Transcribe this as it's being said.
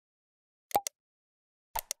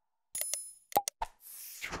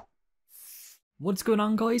What's going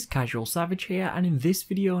on guys, CasualSavage here, and in this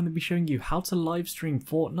video I'm going to be showing you how to live stream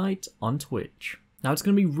Fortnite on Twitch. Now it's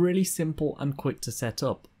going to be really simple and quick to set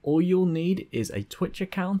up. All you'll need is a Twitch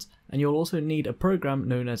account, and you'll also need a program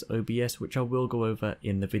known as OBS, which I will go over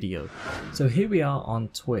in the video. So here we are on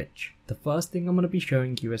Twitch. The first thing I'm going to be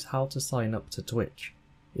showing you is how to sign up to Twitch.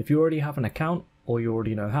 If you already have an account or you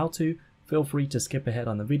already know how to, feel free to skip ahead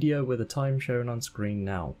on the video with the time shown on screen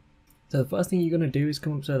now. So the first thing you're going to do is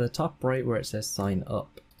come up to the top right where it says sign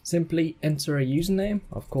up. Simply enter a username,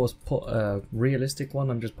 of course put a realistic one,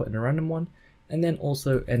 I'm just putting a random one, and then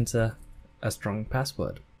also enter a strong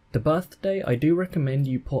password. The birthday I do recommend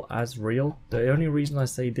you put as real. The only reason I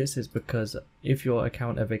say this is because if your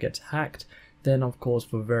account ever gets hacked, then of course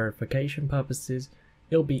for verification purposes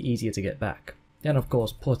it'll be easier to get back. Then of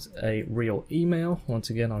course put a real email. Once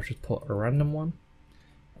again I'll just put a random one.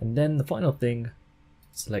 And then the final thing,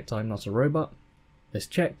 select I'm not a robot, is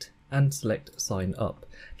checked, and select sign up.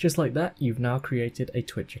 Just like that, you've now created a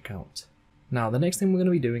Twitch account. Now the next thing we're going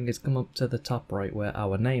to be doing is come up to the top right where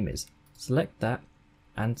our name is. Select that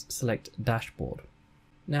and select dashboard.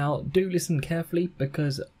 Now do listen carefully,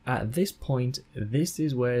 because at this point this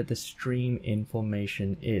is where the stream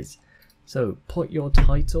information is. So put your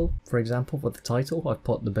title, for example for the title I've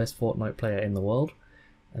put the best Fortnite player in the world,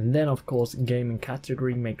 and then of course gaming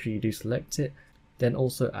category, make sure you do select it. Then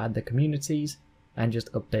also add the communities and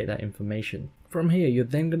just update that information. From here you're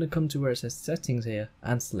then going to come to where it says settings here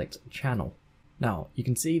and select channel. Now you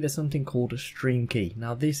can see there's something called a stream key.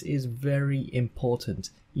 Now this is very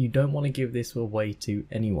important. You don't want to give this away to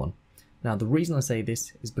anyone. Now the reason I say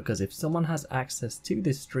this is because if someone has access to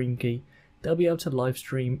this stream key, they'll be able to live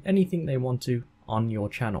stream anything they want to on your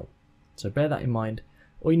channel. So bear that in mind.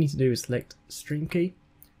 All you need to do is select stream key,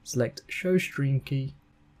 select show stream key,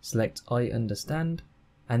 select I understand,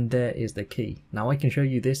 and there is the key. Now I can show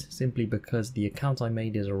you this simply because the account I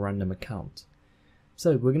made is a random account.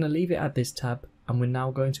 So we're going to leave it at this tab, and we're now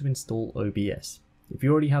going to install OBS. If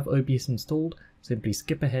you already have OBS installed, simply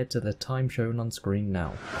skip ahead to the time shown on screen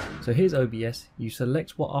now. So here's OBS. You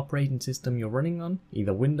select what operating system you're running on,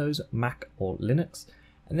 either Windows, Mac or Linux,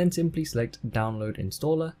 and then simply select download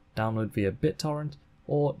installer, download via BitTorrent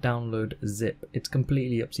or download zip. It's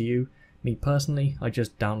completely up to you. Me personally, I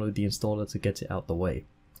just download the installer to get it out the way.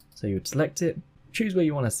 So you would select it, choose where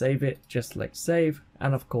you want to save it, just select save,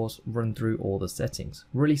 and of course run through all the settings.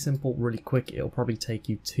 Really simple, really quick. It'll probably take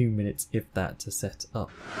you 2 minutes if that to set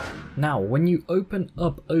up. Now when you open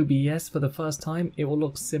up OBS for the first time, it will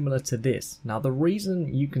look similar to this. Now the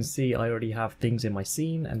reason you can see I already have things in my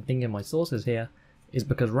scene and things in my sources here is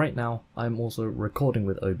because right now I'm also recording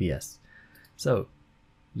with OBS. So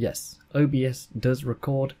yes, OBS does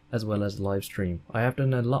record as well as live stream. I have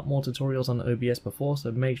done a lot more tutorials on OBS before, so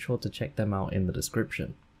make sure to check them out in the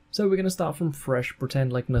description. So we're going to start from fresh,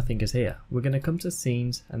 pretend like nothing is here. We're going to come to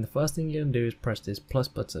scenes, and the first thing you're going to do is press this plus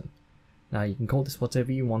button. Now you can call this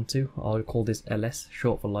whatever you want to. I'll call this LS,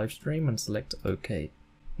 short for live stream, and select OK.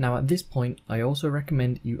 Now at this point I also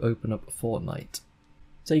recommend you open up Fortnite.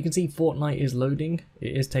 So you can see Fortnite is loading.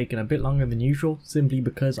 It is taking a bit longer than usual simply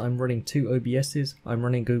because I'm running two OBS's. I'm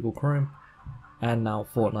running Google Chrome, and now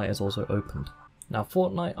Fortnite is also opened. Now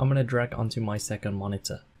Fortnite I'm going to drag onto my second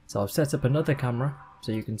monitor. So I've set up another camera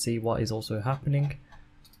so you can see what is also happening,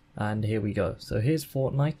 and here we go. So here's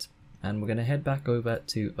Fortnite, and we're going to head back over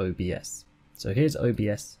to OBS. So here's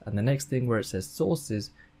OBS, and the next thing where it says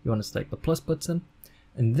sources, you want to select the plus button.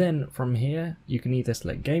 And then from here you can either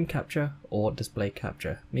select game capture or display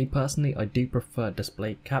capture. Me personally, I do prefer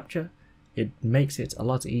display capture. It makes it a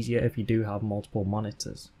lot easier if you do have multiple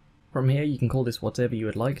monitors. From here you can call this whatever you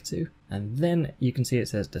would like to, and then you can see it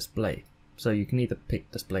says display. So you can either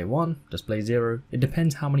pick display 1, display 0, it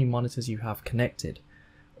depends how many monitors you have connected.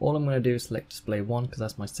 All I'm going to do is select display 1 because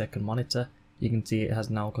that's my second monitor. You can see it has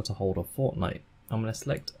now got a hold of Fortnite. I'm going to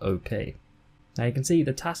select OK. Now you can see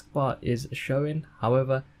the taskbar is showing.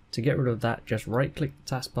 However, to get rid of that, just right click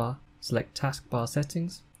the taskbar, select taskbar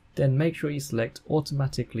settings, then make sure you select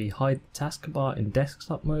automatically hide the taskbar in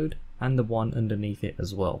desktop mode and the one underneath it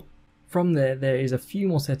as well. From there is a few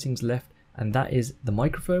more settings left, and that is the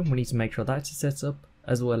microphone. We need to make sure that is set up,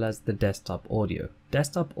 as well as the desktop audio.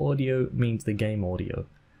 Desktop audio means the game audio.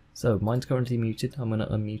 So mine's currently muted, I'm going to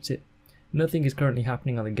unmute it. Nothing is currently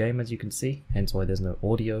happening on the game as you can see, hence why there's no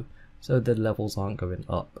audio. So the levels aren't going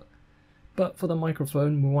up. But for the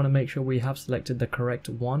microphone, we want to make sure we have selected the correct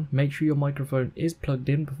one. Make sure your microphone is plugged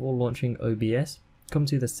in before launching OBS. Come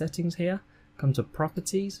to the settings here, come to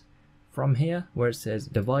properties. From here where it says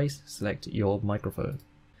device, select your microphone.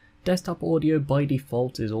 Desktop audio by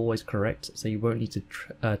default is always correct, so you won't need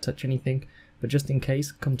to touch anything, but just in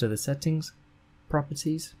case, come to the settings,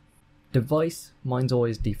 properties, device, mine's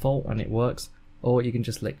always default and it works, or you can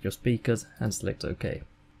just select your speakers and select OK.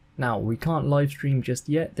 Now we can't live stream just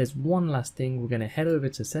yet, there's one last thing. We're going to head over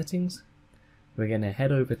to settings, we're going to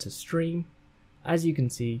head over to stream. As you can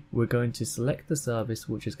see, we're going to select the service,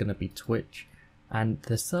 which is going to be Twitch, and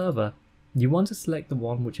the server, you want to select the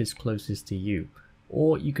one which is closest to you,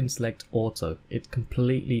 or you can select auto, it's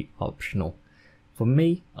completely optional. For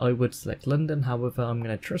me, I would select London, however I'm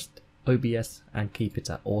going to trust OBS and keep it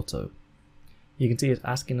at auto. You can see it's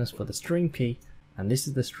asking us for the stream key, and this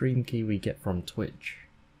is the stream key we get from Twitch.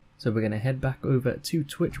 So we're going to head back over to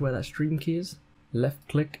Twitch where that stream key is, left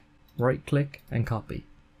click, right click and copy.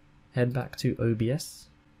 Head back to OBS,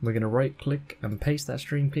 we're going to right click and paste that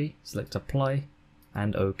stream key, select apply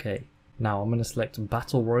and OK. Now I'm going to select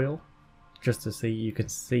Battle Royale just to see, you can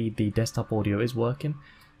see the desktop audio is working,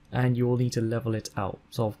 and you will need to level it out.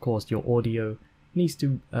 So of course your audio needs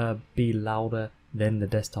to be louder than the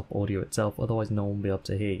desktop audio itself, otherwise no one will be able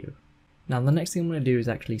to hear you. Now the next thing I'm going to do is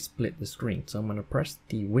actually split the screen. So I'm going to press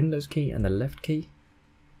the Windows key and the left key,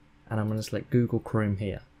 and I'm going to select Google Chrome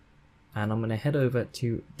here. And I'm going to head over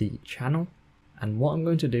to the channel, and what I'm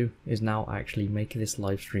going to do is now actually make this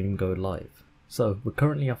live stream go live. So we're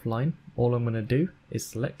currently offline, all I'm going to do is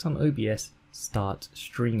select on OBS, start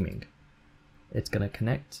streaming. It's going to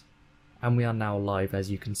connect, and we are now live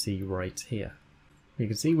as you can see right here. You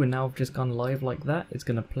can see we're now just gone live like that. It's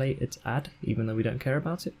going to play its ad even though we don't care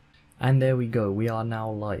about it. And there we go, we are now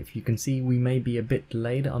live. You can see we may be a bit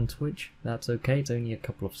delayed on Twitch, that's okay, it's only a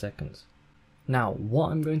couple of seconds. Now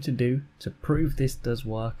what I'm going to do to prove this does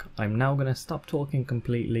work, I'm now going to stop talking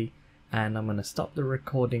completely and I'm going to stop the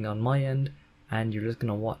recording on my end, and you're just going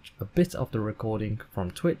to watch a bit of the recording from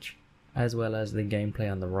Twitch as well as the gameplay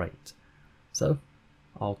on the right. So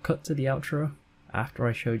I'll cut to the outro after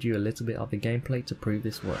I showed you a little bit of the gameplay to prove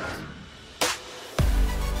this works.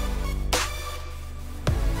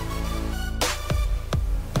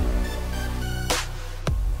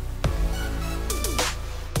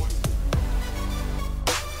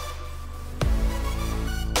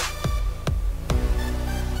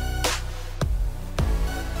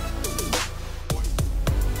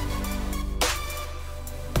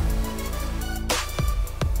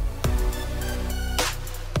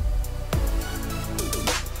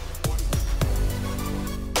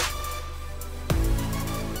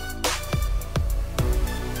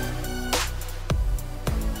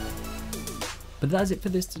 But that's it for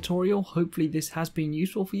this tutorial. Hopefully this has been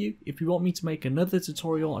useful for you. If you want me to make another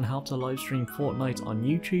tutorial on how to live stream Fortnite on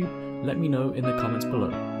YouTube, let me know in the comments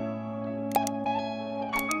below.